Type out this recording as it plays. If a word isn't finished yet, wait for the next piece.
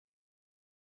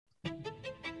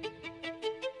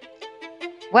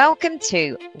Welcome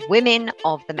to Women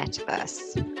of the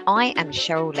Metaverse. I am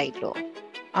Cheryl Laidlaw.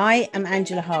 I am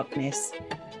Angela Harkness.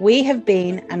 We have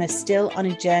been and are still on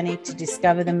a journey to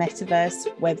discover the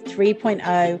metaverse, Web 3.0,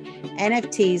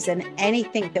 NFTs, and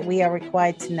anything that we are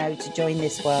required to know to join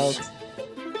this world.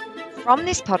 From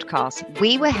this podcast,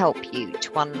 we will help you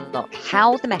to unlock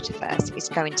how the metaverse is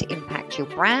going to impact your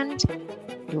brand,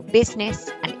 your business,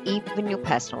 and even your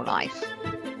personal life.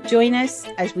 Join us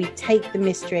as we take the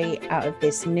mystery out of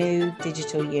this new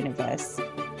digital universe.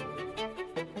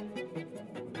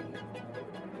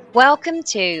 Welcome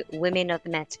to Women of the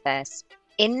Metaverse.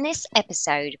 In this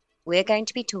episode, we're going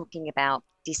to be talking about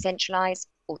decentralized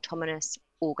autonomous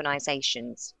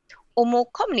organizations, or more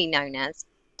commonly known as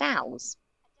DAOs.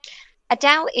 A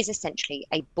DAO is essentially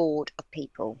a board of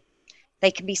people.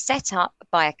 They can be set up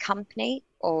by a company,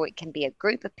 or it can be a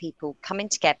group of people coming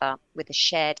together with a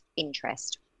shared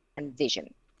interest and vision.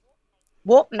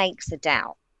 What makes a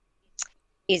DAO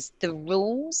is the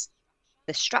rules,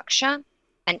 the structure,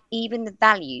 and even the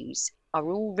values are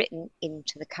all written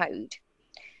into the code.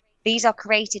 These are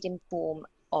created in form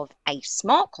of a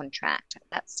smart contract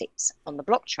that sits on the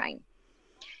blockchain.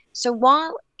 So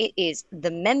while it is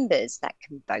the members that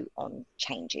can vote on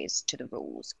changes to the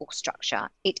rules or structure,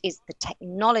 it is the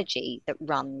technology that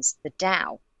runs the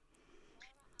DAO.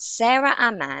 Sarah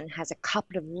Aman has a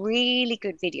couple of really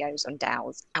good videos on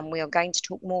DAOs, and we are going to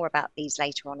talk more about these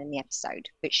later on in the episode.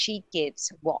 But she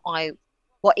gives what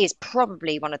is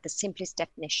probably one of the simplest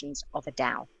definitions of a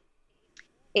DAO.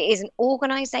 It is an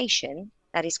organization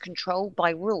that is controlled by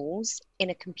rules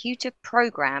in a computer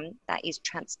program that is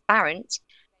transparent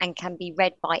and can be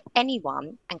read by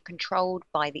anyone and controlled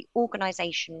by the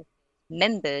organization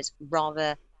members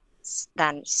rather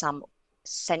than some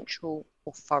central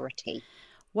authority.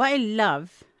 What I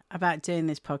love about doing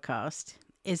this podcast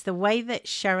is the way that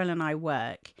Cheryl and I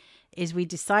work is we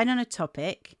decide on a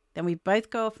topic, then we both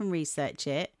go off and research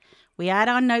it. We add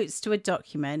our notes to a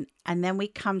document, and then we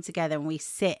come together and we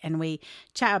sit and we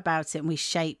chat about it and we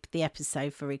shape the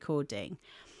episode for recording.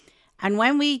 And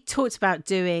when we talked about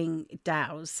doing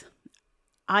DAOs,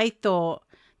 I thought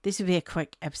this would be a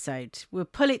quick episode. We'll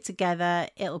pull it together.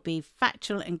 It'll be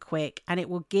factual and quick, and it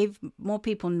will give more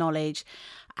people knowledge,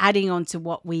 adding on to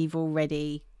what we've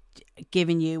already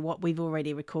given you, what we've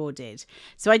already recorded.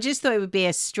 So I just thought it would be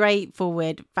a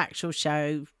straightforward, factual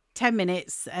show, 10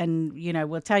 minutes, and,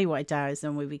 we'll tell you what it does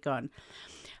and we'll be gone.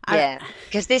 Yeah,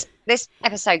 because this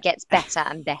episode gets better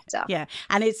and better. Yeah,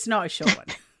 and it's not a short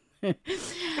one.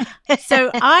 So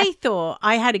I thought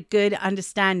I had a good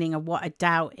understanding of what a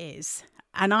DAO is.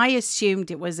 And I assumed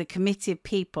it was a committee of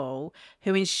people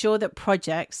who ensure that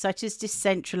projects such as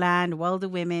Decentraland, World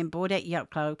of Women, Bored Ape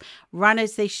Yacht Club run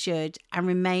as they should and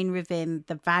remain within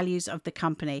the values of the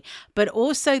company, but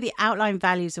also the outline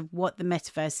values of what the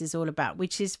metaverse is all about,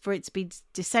 which is for it to be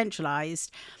decentralized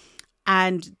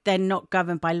and then not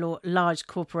governed by large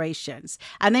corporations.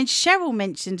 And then Cheryl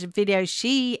mentioned a video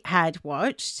she had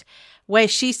watched where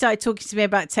she started talking to me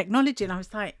about technology, and I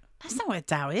was like, that's not what a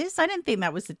DAO is. I didn't think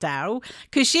that was a DAO,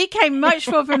 because she came much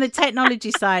more from the technology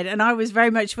side and I was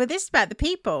very much, well, this is about the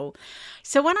people.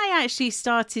 So when I actually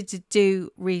started to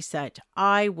do research,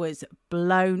 I was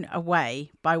blown away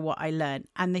by what I learned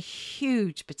and the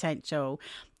huge potential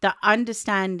that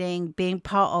understanding, being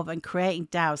part of and creating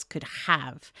DAOs could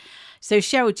have. So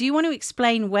Cheryl, do you want to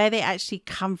explain where they actually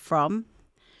come from?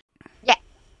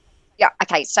 Yeah.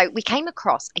 Okay. So we came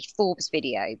across a Forbes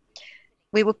video.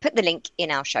 We will put the link in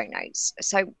our show notes.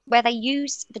 So where they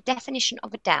use the definition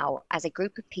of a DAO as a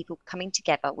group of people coming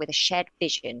together with a shared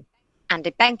vision and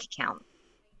a bank account.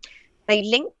 They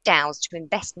linked DAOs to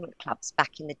investment clubs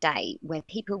back in the day where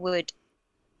people would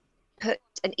put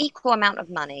an equal amount of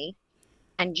money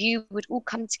and you would all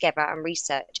come together and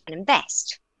research and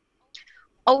invest.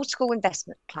 Old school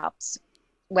investment clubs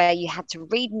where you had to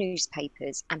read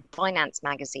newspapers and finance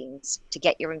magazines to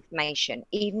get your information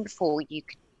even before you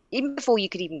could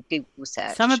even Google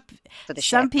search for the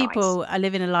share some people price. Are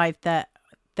living a life that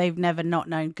they've never not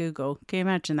known Google. Can you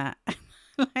imagine that?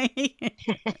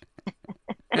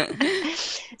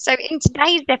 So in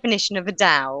today's definition of a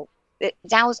DAO,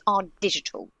 DAOs are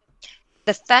digital.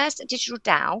 The first digital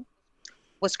DAO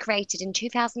was created in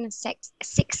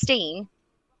 2016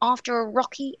 after a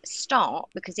rocky start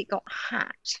because it got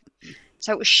hacked.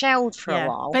 So it was shelled for a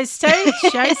while. But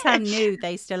it shows how new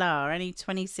they still are, only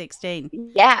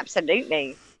 2016. Yeah,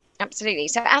 absolutely. Absolutely.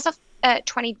 So as of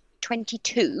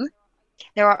 2022,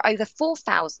 there are over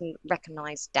 4,000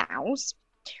 recognised DAOs,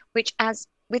 which, as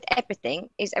with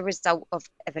everything, is a result of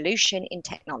evolution in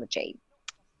technology.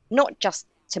 Not just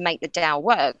to make the DAO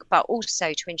work, but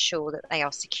also to ensure that they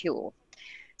are secure.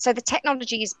 So the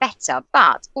technology is better,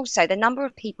 but also the number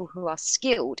of people who are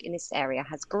skilled in this area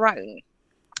has grown,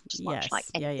 just much like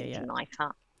anything in life.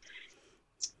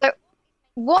 So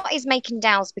what is making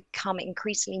DAOs become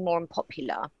increasingly more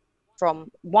unpopular,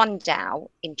 from one DAO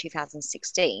in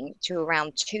 2016 to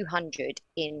around 200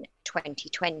 in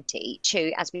 2020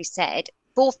 to, as we said,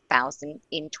 4,000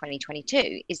 in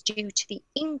 2022, is due to the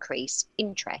increased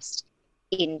interest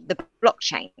in the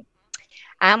blockchain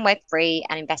and Web3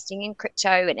 and investing in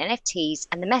crypto and NFTs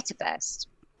and the metaverse.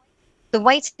 The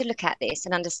way to look at this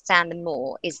and understand them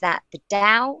more is that the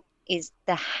DAO is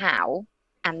the how,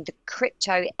 and the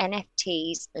crypto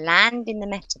NFTs land in the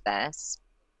metaverse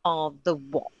are the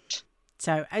what.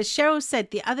 So, as Cheryl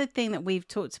said, the other thing that we've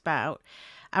talked about,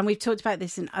 and we've talked about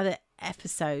this in other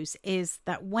episodes, is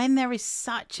that when there is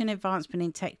such an advancement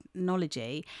in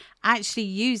technology, actually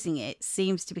using it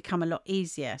seems to become a lot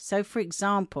easier. So, for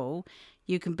example,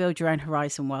 you can build your own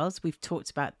Horizon worlds. We've talked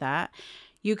about that.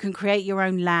 You can create your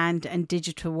own land and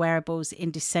digital wearables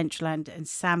in Decentraland and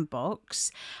Sandbox.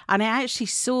 And I actually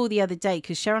saw the other day,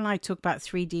 because Cheryl and I talk about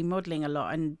 3D modeling a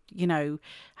lot and, you know,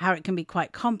 how it can be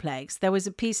quite complex. There was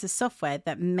a piece of software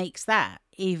that makes that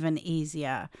even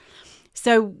easier.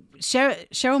 So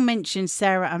Cheryl mentioned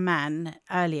Sarah Aman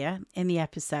earlier in the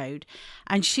episode,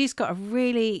 and she's got a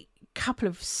really couple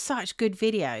of such good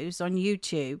videos on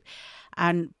YouTube.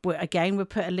 And again, we'll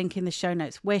put a link in the show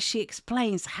notes where she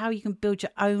explains how you can build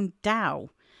your own DAO.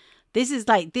 This is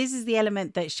the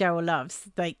element that Cheryl loves,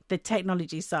 like the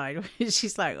technology side.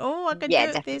 She's like, oh, I can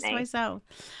do this myself.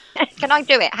 Can I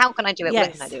do it? How can I do it? Yes.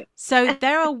 When can I do it? So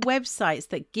there are websites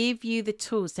that give you the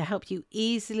tools to help you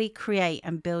easily create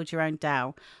and build your own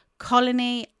DAO.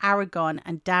 Colony, Aragon,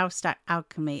 and DAO Stack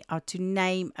Alchemy are to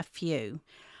name a few.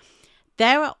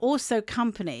 There are also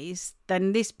companies,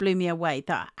 then this blew me away,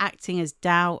 that are acting as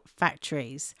DAO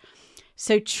factories.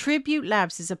 So Tribute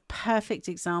Labs is a perfect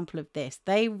example of this.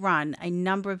 They run a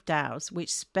number of DAOs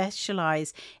which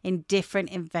specialize in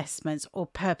different investments or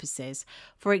purposes.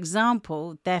 For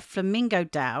example, their Flamingo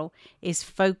DAO is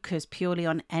focused purely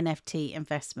on NFT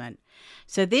investment.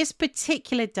 So this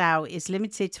particular DAO is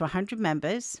limited to 100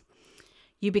 members.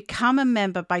 You become a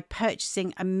member by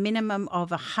purchasing a minimum of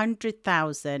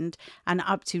 100,000 and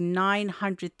up to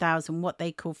 900,000 what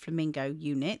they call Flamingo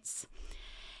units.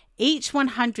 Each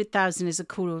 100,000 is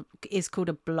called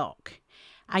a block,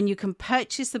 and you can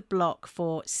purchase a block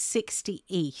for 60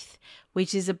 ETH,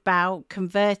 which is about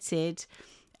converted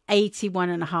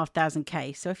 81,500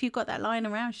 K. So if you've got that lying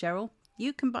around, Cheryl,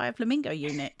 you can buy a Flamingo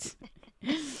unit.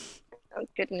 Oh,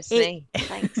 goodness me.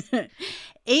 Thanks.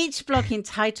 Each block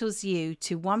entitles you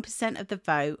to 1% of the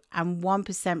vote and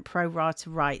 1% pro rata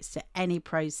rights to any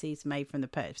proceeds made from the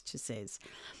purchases.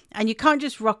 And you can't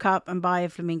just rock up and buy a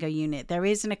Flamingo unit. There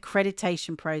is an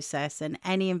accreditation process, and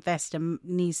any investor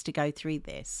needs to go through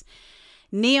this.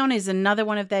 Neon is another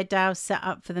one of their DAOs set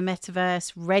up for the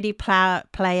metaverse. Ready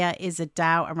Player is a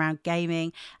DAO around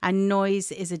gaming, and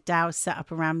Noise is a DAO set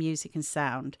up around music and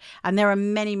sound. And there are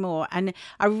many more. And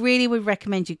I really would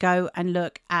recommend you go and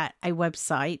look at a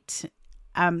website,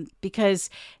 because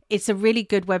it's a really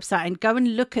good website, and go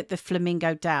and look at the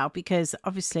Flamingo DAO, because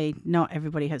obviously not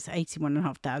everybody has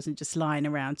 81,500 just lying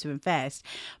around to invest.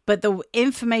 But the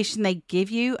information they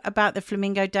give you about the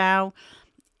Flamingo DAO,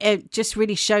 it just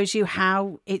really shows you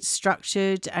how it's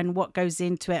structured and what goes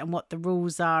into it and what the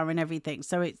rules are and everything.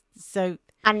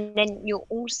 And then you'll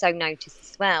also notice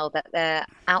as well that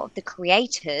out of the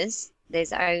creators, there's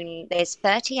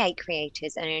 38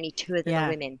 creators and only 2 of them are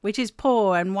women, which is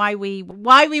poor. And why we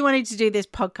wanted to do this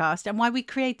podcast and why we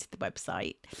created the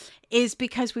website is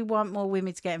because we want more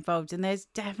women to get involved, and there's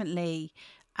definitely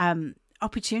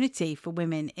opportunity for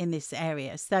women in this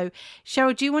area. So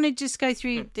Cheryl, do you want to just go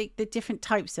through the different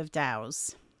types of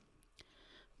DAOs?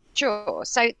 Sure.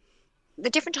 So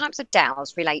the different types of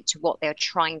DAOs relate to what they're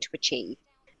trying to achieve,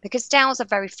 because DAOs are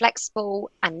very flexible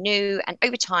and new, and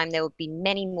over time there will be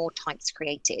many more types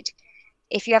created.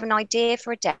 If you have an idea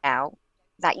for a DAO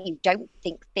that you don't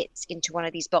think fits into one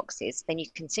of these boxes, then you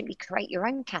can simply create your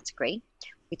own category.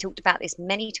 We talked about this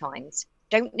many times.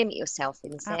 Don't limit yourself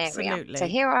in this area. So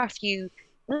here are a few.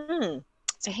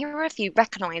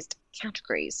 Recognized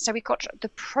categories. So we've got the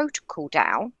protocol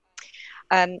DAO.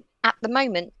 At the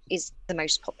moment is the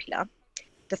most popular.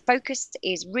 The focus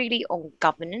is really on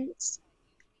governance,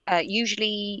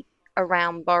 usually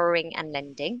around borrowing and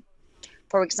lending.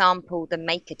 For example, the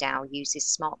MakerDAO uses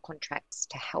smart contracts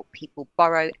to help people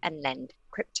borrow and lend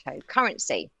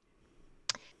cryptocurrency.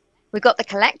 We've got the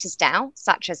collectors DAO,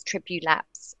 such as Tribute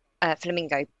Labs,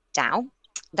 Flamingo DAO.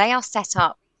 They are set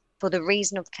up for the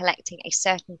reason of collecting a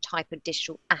certain type of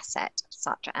digital asset,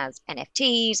 such as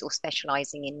NFTs, or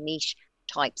specializing in niche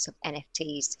types of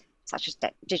NFTs, such as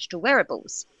digital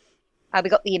wearables. We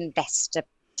got the investor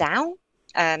DAO,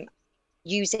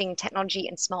 using technology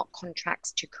and smart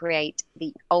contracts to create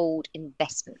the old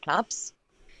investment clubs.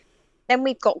 Then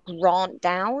we've got grant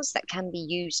DAOs that can be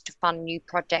used to fund new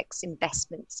projects,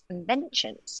 investments, and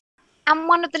ventures. And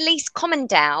one of the least common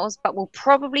DAOs, but will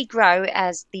probably grow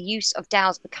as the use of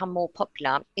DAOs become more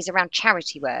popular, is around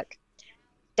charity work.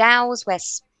 DAOs where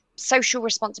social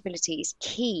responsibility is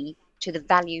key to the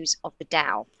values of the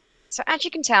DAO. So as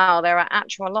you can tell, there are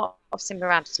actually a lot of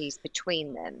similarities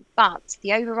between them, but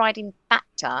the overriding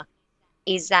factor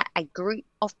is that a group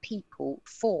of people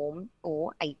form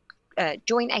or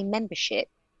join a membership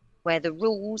where the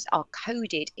rules are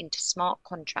coded into smart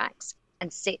contracts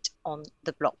and sit on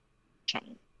the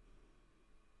blockchain.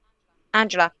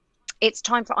 Angela, it's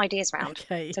time for ideas round.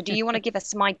 Okay. So do you want to give us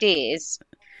some ideas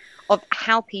of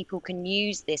how people can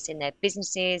use this in their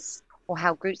businesses, or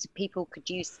how groups of people could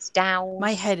use DAOs?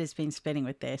 My head has been spinning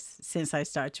with this since I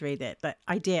started to read it, but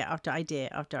idea after idea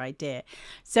after idea.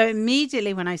 So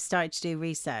immediately when I started to do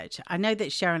research, I know that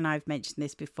Cheryl and I have mentioned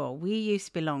this before. We used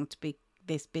to belong to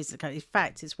this business club. In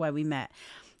fact, it's where we met,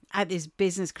 at this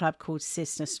business club called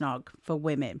Sister Snog for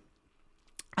women.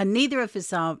 And neither of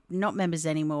us are not members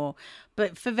anymore,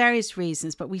 but for various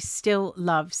reasons, but we still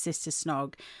love Sister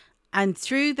Snog. And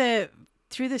through the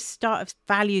start of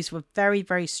values were very,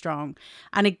 very strong.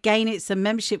 And again, it's a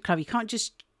membership club. You can't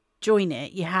just join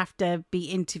it. You have to be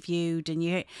interviewed,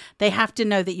 and they have to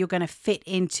know that you're going to fit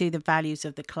into the values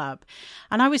of the club.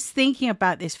 And I was thinking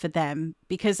about this for them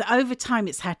because over time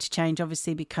it's had to change,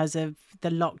 obviously, because of the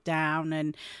lockdown,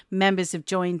 and members have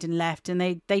joined and left, and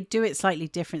they do it slightly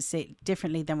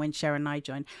differently than when Cheryl and I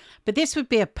joined. But this would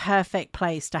be a perfect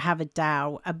place to have a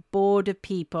DAO, a board of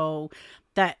people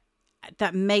that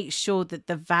makes sure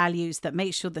that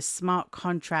make sure the smart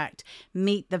contract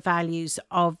meet the values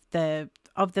of the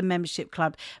membership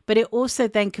club. But it also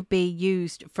then could be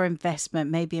used for investment,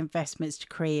 maybe investments to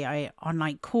create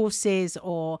online courses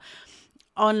or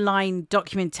online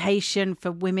documentation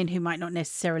for women who might not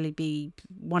necessarily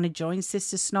want to join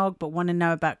Sister Snog, but want to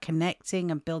know about connecting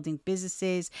and building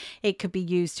businesses. It could be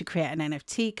used to create an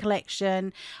NFT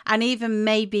collection, and even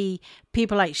maybe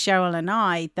people like Cheryl and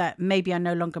I that maybe are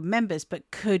no longer members,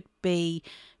 but could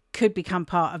become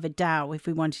part of a DAO if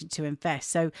we wanted to invest.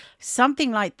 So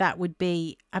something like that would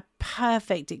be a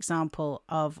perfect example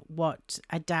of what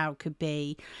a DAO could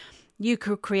be. You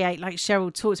could create, like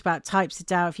Cheryl talked about, types of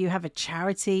DAO if you have a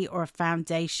charity or a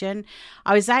foundation.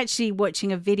 I was actually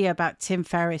watching a video about Tim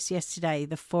Ferriss yesterday,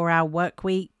 the 4-Hour Work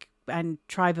Week and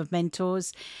Tribe of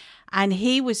Mentors. And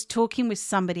he was talking with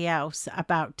somebody else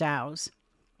about DAOs.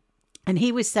 And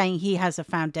he was saying he has a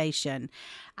foundation,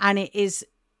 and it is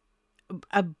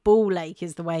a ball ache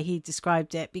is the way he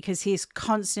described it, because he is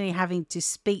constantly having to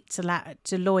speak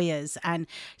to lawyers and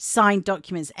sign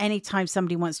documents. Anytime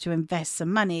somebody wants to invest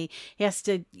some money,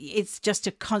 it's just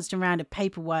a constant round of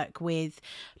paperwork with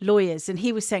lawyers. And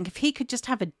he was saying if he could just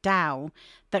have a DAO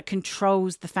that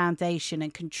controls the foundation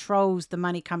and controls the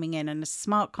money coming in, and a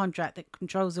smart contract that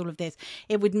controls all of this,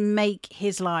 it would make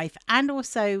his life, and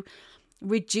also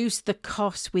reduce the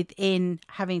cost within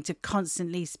having to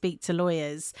constantly speak to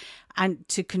lawyers and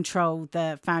to control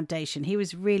the foundation. He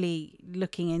was really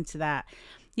looking into that.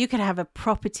 You could have a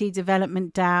property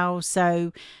development DAO.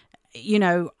 So,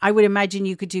 I would imagine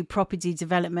you could do property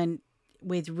development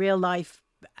with real life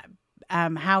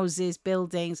houses,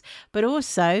 buildings, but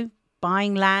also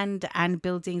buying land and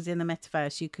buildings in the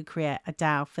metaverse. You could create a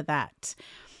DAO for that.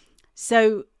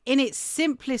 So in its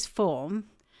simplest form,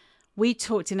 we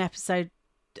talked in episode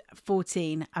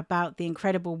 14 about the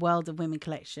incredible World of Women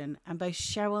collection, and both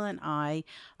Cheryl and I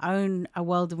own a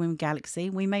World of Women Galaxy.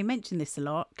 We may mention this a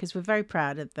lot because we're very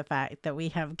proud of the fact that we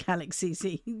have galaxies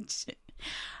each.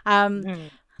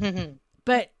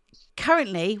 But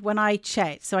currently, when I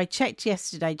checked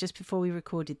yesterday just before we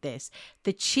recorded this,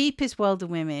 the cheapest World of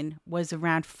Women was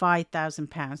around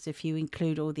 £5,000 if you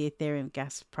include all the Ethereum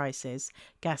gas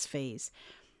fees.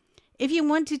 If you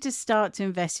wanted to start to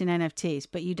invest in NFTs,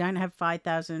 but you don't have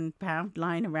 £5,000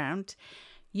 lying around,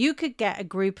 you could get a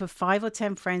group of 5 or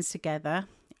 10 friends together,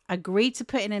 agree to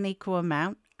put in an equal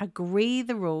amount, agree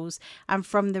the rules, and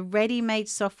from the ready-made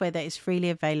software that is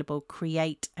freely available,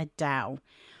 create a DAO.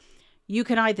 You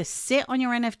can either sit on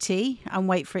your NFT and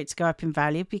wait for it to go up in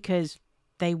value, because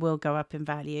they will go up in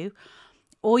value.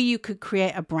 or you could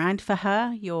create a brand for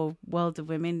her, your World of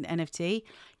Women NFT.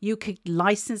 You could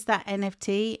license that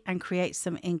NFT and create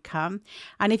some income.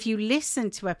 And if you listen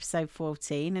to episode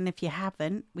 14, and if you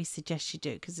haven't, we suggest you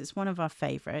do because it's one of our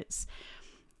favorites.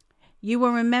 You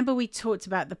will remember we talked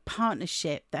about the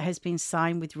partnership that has been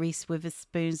signed with Reese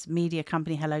Witherspoon's media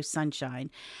company, Hello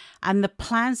Sunshine. And the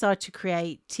plans are to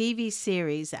create TV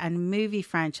series and movie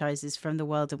franchises from the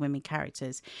World of Women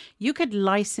characters. You could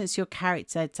license your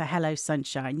character to Hello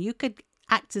Sunshine. You could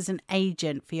act as an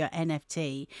agent for your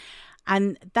NFT.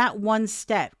 And that one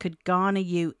step could garner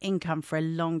you income for a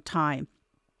long time.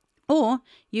 Or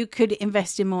you could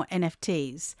invest in more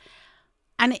NFTs.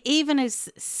 And even as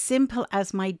simple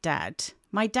as my dad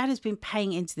has been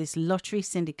paying into this lottery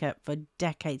syndicate for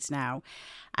decades now.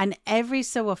 And every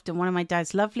so often, one of my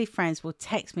dad's lovely friends will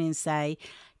text me and say,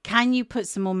 can you put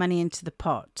some more money into the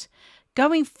pot?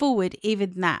 Going forward,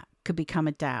 even that could become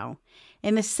a DAO.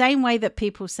 In the same way that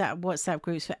people set up WhatsApp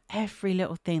groups for every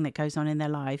little thing that goes on in their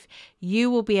life,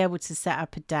 you will be able to set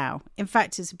up a DAO. In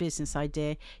fact, it's a business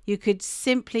idea. You could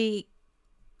simply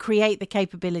create the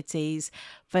capabilities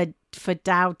for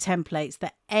DAO templates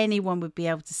that anyone would be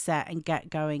able to set and get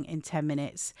going in 10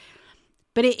 minutes.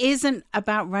 But it isn't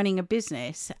about running a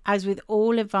business. As with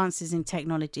all advances in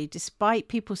technology, despite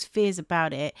people's fears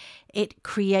about it, it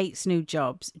creates new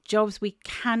jobs we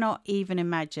cannot even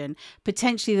imagine.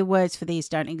 Potentially the words for these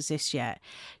don't exist yet.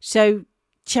 So,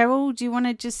 Cheryl, do you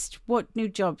want to what new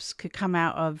jobs could come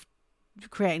out of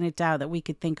creating a DAO that we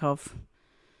could think of?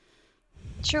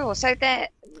 Sure. So there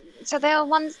are the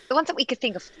ones that we could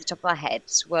think of off the top of our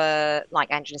heads were,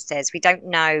 like Angela says, we don't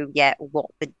know yet what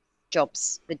the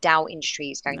jobs the DAO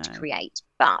industry is going to create.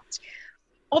 But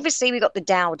obviously we've got the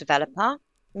DAO developer.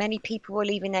 Many people are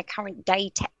leaving their current day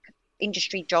tech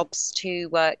industry jobs to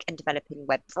work and develop in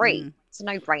Web3. It's a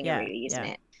no-brainer really, isn't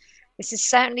it? This is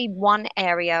certainly one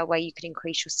area where you could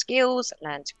increase your skills,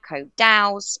 learn to code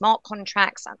DAOs, smart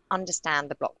contracts, and understand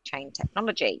the blockchain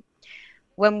technology.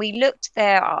 When we looked,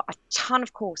 there are a ton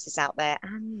of courses out there,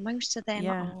 and most of them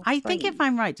are free. I think if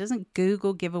I'm right, doesn't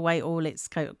Google give away all its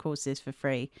courses for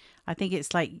free? I think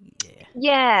it's like...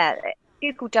 Yeah,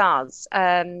 Google does.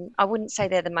 I wouldn't say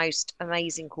they're the most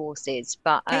amazing courses,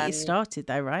 but... Get you started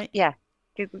though, right? Yeah,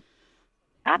 Google.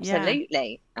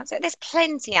 Absolutely. There's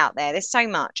plenty out there. There's so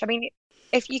much. I mean,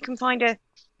 if you can find a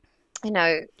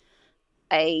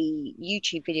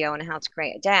YouTube video on how to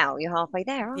create a DAO, you're halfway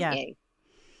there, aren't you?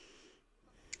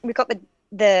 We've got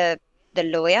the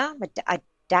lawyer, a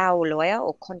DAO lawyer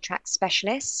or contract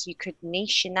specialist. You could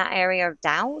niche in that area of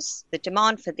DAOs. The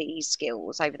demand for these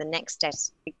skills over the next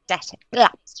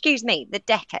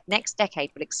next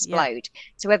decade will explode.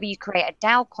 So whether you create a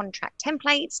DAO contract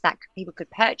templates that people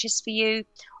could purchase for you,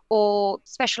 or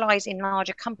specialize in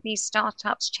larger companies,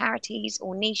 startups, charities,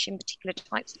 or niche in particular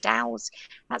types of DAOs,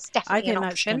 that's definitely an option. I think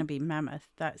that's going to be mammoth.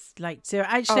 That's like to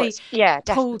actually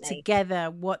pull together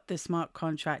what the smart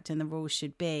contract and the rules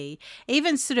should be.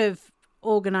 Even sort of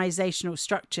organizational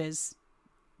structures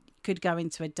could go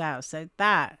into a DAO. So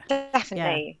that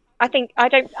definitely. I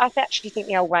actually think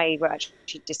the old way will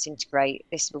actually disintegrate.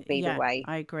 This will be the way.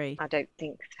 I agree. I don't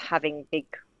think having big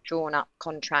drawn up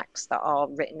contracts that are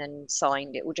written and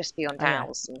signed, it will just be on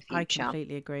DAOs in the future. I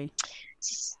completely agree.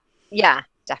 Yeah,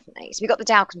 definitely. So we've got the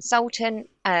DAO consultant.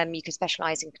 You can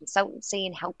specialize in consultancy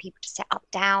and help people to set up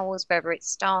DAOs, whether it's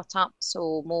startups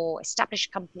or more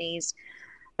established companies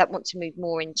that want to move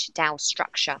more into DAO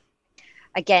structure.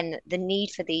 Again, the need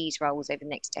for these roles over the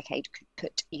next decade could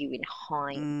put you in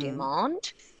high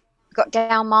demand. We've got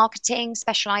DAO marketing,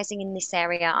 specializing in this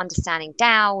area, understanding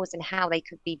DAOs and how they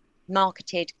could be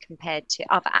marketed compared to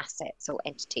other assets or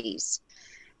entities.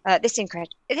 This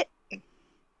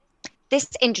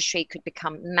industry could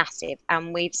become massive,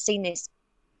 and we've seen this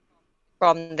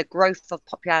from the growth of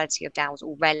popularity of DAOs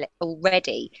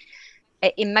already.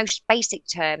 In most basic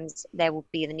terms, there will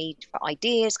be the need for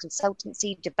ideas,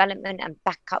 consultancy, development, and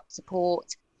backup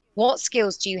support. What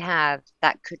skills do you have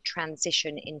that could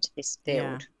transition into this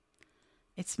field?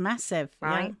 It's massive,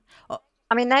 right?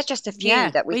 I mean, there's just a few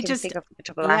that we can think of at the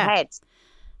top of our heads.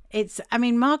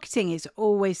 Marketing is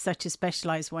always such a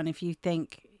specialized one. If you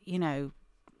think, at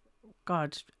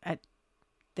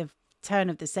the turn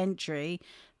of the century,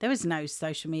 there was no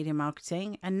social media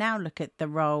marketing. And now look at the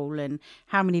role and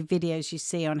how many videos you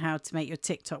see on how to make your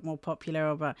TikTok more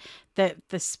popular. But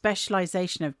the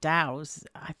specialization of DAOs,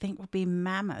 I think, will be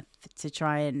mammoth to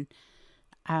try and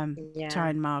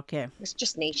market. It's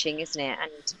just niching, isn't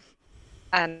it?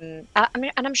 And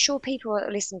I'm sure people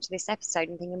are listening to this episode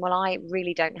and thinking, well, I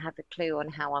really don't have a clue on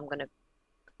how I'm going to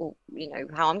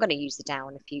use the DAO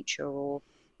in the future, or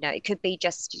No, it could be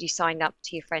just you signed up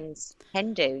to your friend's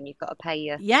hen do and you've got to pay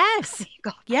your Yes. you've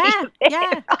got to pay Yeah. your bit,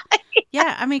 Yeah. right?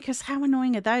 Yeah. I mean, because how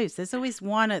annoying are those? There's always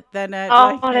one at then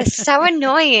Oh, they're so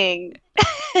annoying.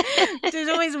 there's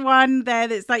always one there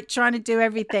that's like trying to do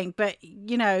everything. But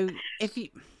you know, if you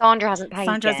Sandra hasn't paid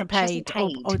Sandra yet. hasn't She hasn't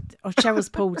paid, or, paid. or Cheryl's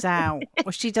pulled out,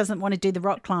 or she doesn't want to do the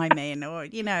rock climbing, or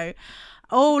you know,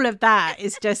 all of that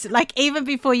is just like, even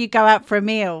before you go out for a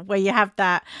meal where you have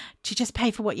that, do you just pay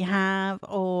for what you have?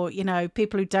 Or, you know,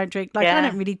 people who don't drink, like, I Yeah.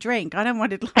 don't really drink. I don't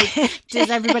want it like,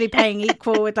 just everybody paying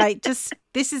equal. Like, just,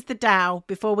 this is the DAO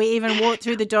before we even walk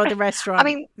through the door of the restaurant. I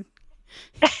mean,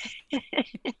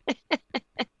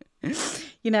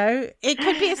 you know, it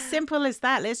could be as simple as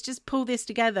that. Let's just pull this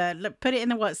together. Look, put it in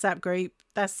the WhatsApp group.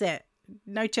 That's it.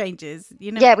 No changes,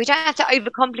 you know. yeah, we don't have to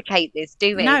overcomplicate this,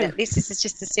 do we? No. That this is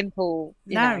just a simple,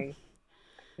 No.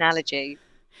 analogy.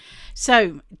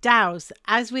 So, DAOs,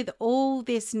 as with all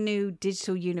this new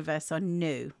digital universe, are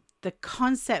new. The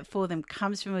concept for them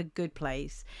comes from a good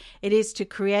place. It is to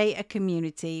create a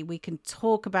community. We can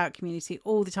talk about community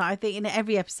all the time. I think in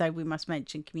every episode we must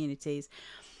mention communities.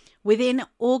 Within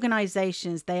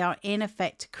organizations, they are in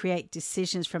effect to create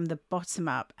decisions from the bottom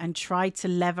up and try to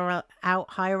level out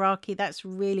hierarchy. That's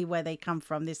really where they come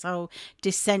from, this whole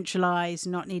decentralized,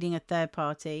 not needing a third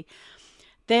party.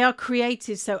 They are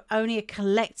created so only a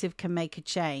collective can make a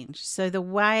change. So the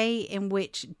way in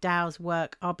which DAOs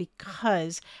work are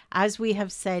because, as we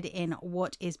have said in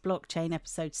What is Blockchain,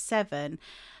 episode 7,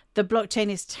 the blockchain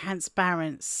is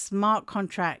transparent, smart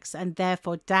contracts, and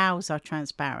therefore DAOs are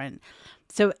transparent.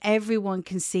 So everyone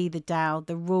can see the DAO,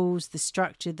 the rules, the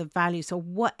structure, the values, or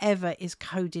whatever is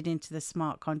coded into the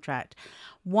smart contract.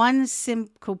 One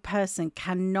simple person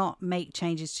cannot make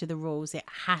changes to the rules. It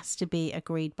has to be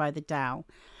agreed by the DAO.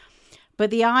 But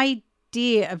the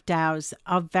idea of DAOs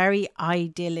are very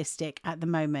idealistic at the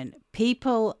moment.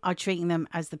 People are treating them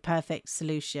as the perfect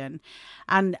solution.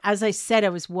 And as I said, I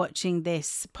was watching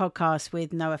this podcast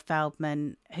with Noah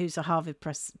Feldman, who's a Harvard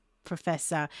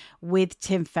professor, with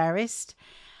Tim Ferriss.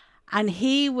 And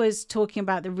he was talking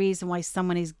about the reason why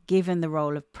someone is given the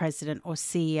role of president or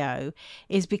CEO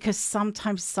is because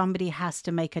sometimes somebody has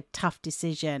to make a tough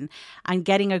decision, and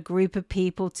getting a group of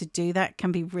people to do that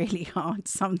can be really hard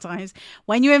sometimes.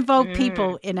 When you involve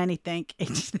people in anything,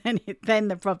 then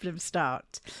the problems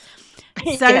start.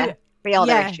 So,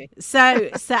 issue.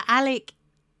 So Alec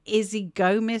Izzy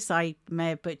Gomez, I may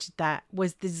have butchered that,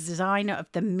 was the designer of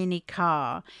the mini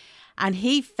car. And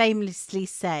he famously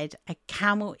said, a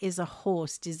camel is a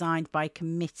horse designed by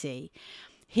committee.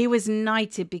 He was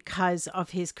knighted because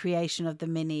of his creation of the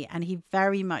Mini, and he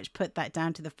very much put that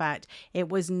down to the fact it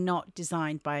was not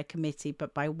designed by a committee,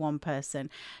 but by one person.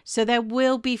 So there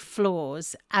will be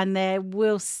flaws, and there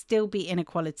will still be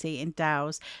inequality in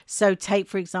DAOs. So take,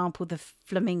 for example, the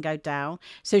Flamingo DAO.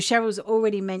 So Cheryl's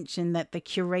already mentioned that the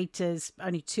curators,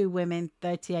 only 2 women,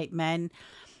 38 men.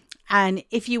 And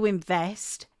if you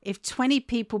invest, if 20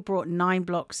 people brought 9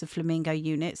 blocks of Flamingo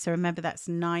units, so remember that's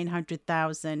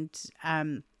 900,000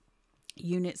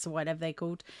 units or whatever they're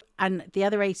called, and the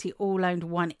other 80 all owned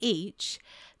 1 each,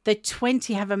 the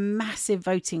 20 have a massive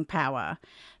voting power.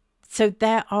 So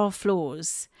there are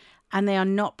flaws, and they are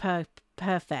not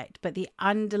perfect, but the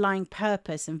underlying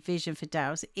purpose and vision for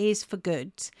DAOs is for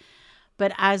good.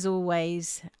 But as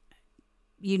always,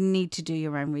 you need to do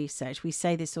your own research. We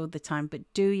say this all the time,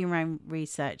 but do your own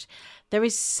research. There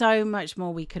is so much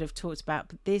more we could have talked about,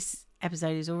 but this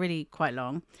episode is already quite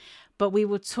long. But we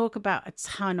will talk about a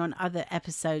ton on other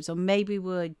episodes, or maybe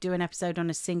we'll do an episode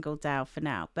on a single DAO for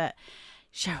now. But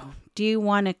Cheryl, do you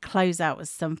want to close out with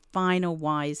some final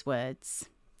wise words?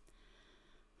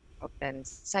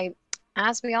 Problems. So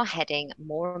as we are heading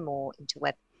more and more into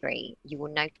Web3, you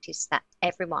will notice that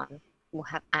everyone will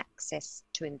have access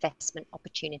to investment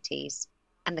opportunities,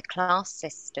 and the class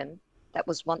system that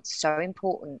was once so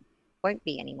important won't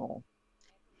be anymore.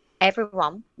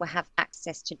 Everyone will have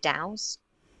access to DAOs,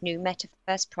 new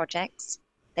metaverse projects.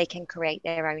 They can create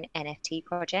their own NFT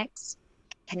projects.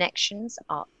 Connections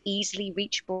are easily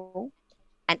reachable,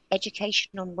 and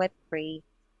education on Web3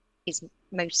 is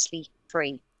mostly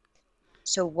free.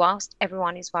 So whilst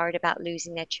everyone is worried about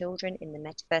losing their children in the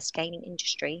metaverse gaming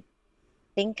industry,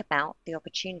 think about the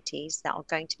opportunities that are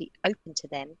going to be open to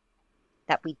them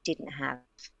that we didn't have.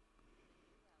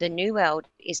 The new world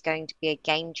is going to be a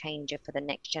game changer for the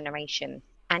next generation,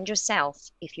 and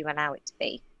yourself if you allow it to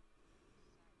be.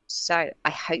 So I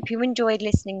hope you enjoyed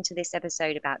listening to this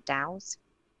episode about DAOs.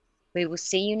 We will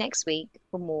see you next week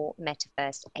for more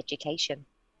metaverse education.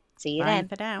 See you Bye then.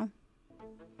 for now.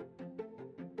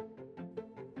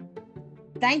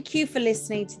 Thank you for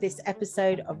listening to this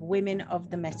episode of Women of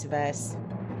the Metaverse.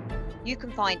 You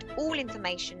can find all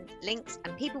information, links,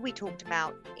 and people we talked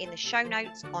about in the show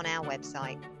notes on our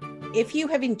website. If you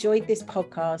have enjoyed this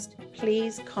podcast,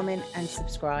 please comment and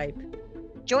subscribe.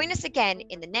 Join us again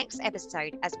in the next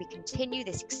episode as we continue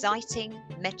this exciting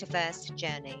metaverse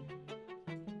journey.